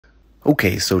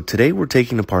Okay, so today we're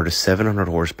taking apart a 700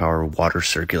 horsepower water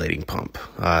circulating pump.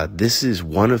 This is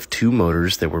one of two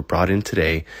motors that were brought in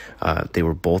today. They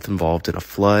were both involved in a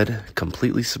flood,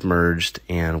 completely submerged,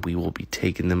 and we will be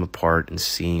taking them apart and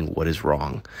seeing what is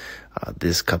wrong.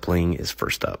 This coupling is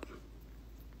first up.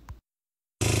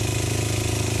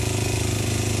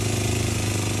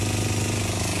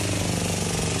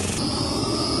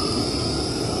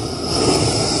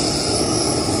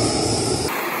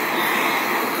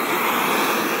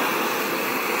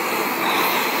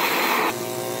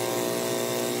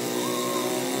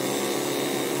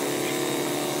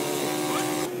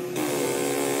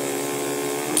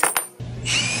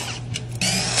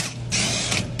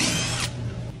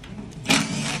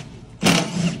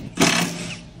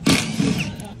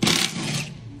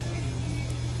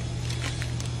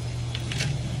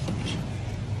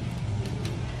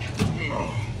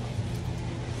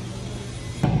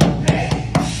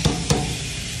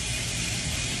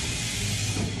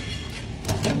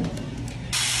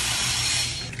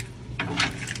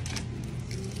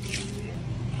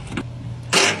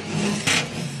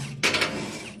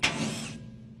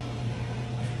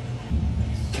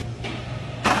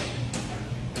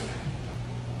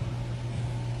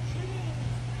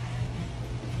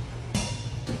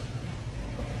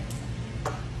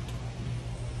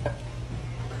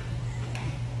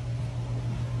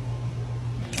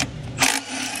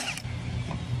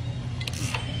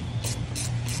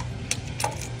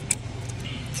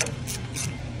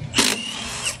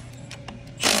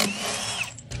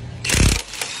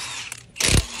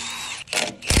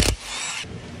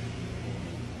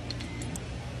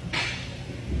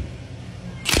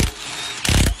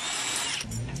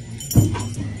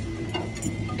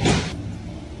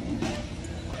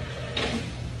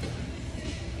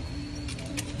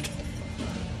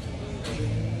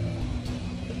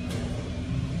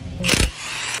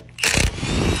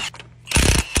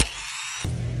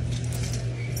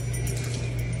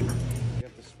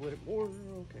 Split it more,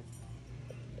 okay.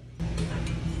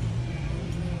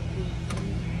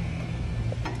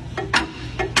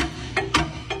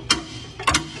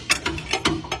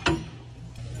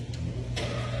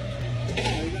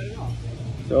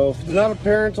 So if it's not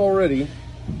apparent already,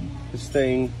 this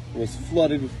thing was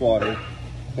flooded with water,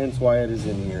 hence why it is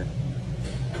in here.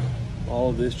 All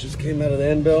of this just came out of the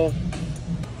end bell.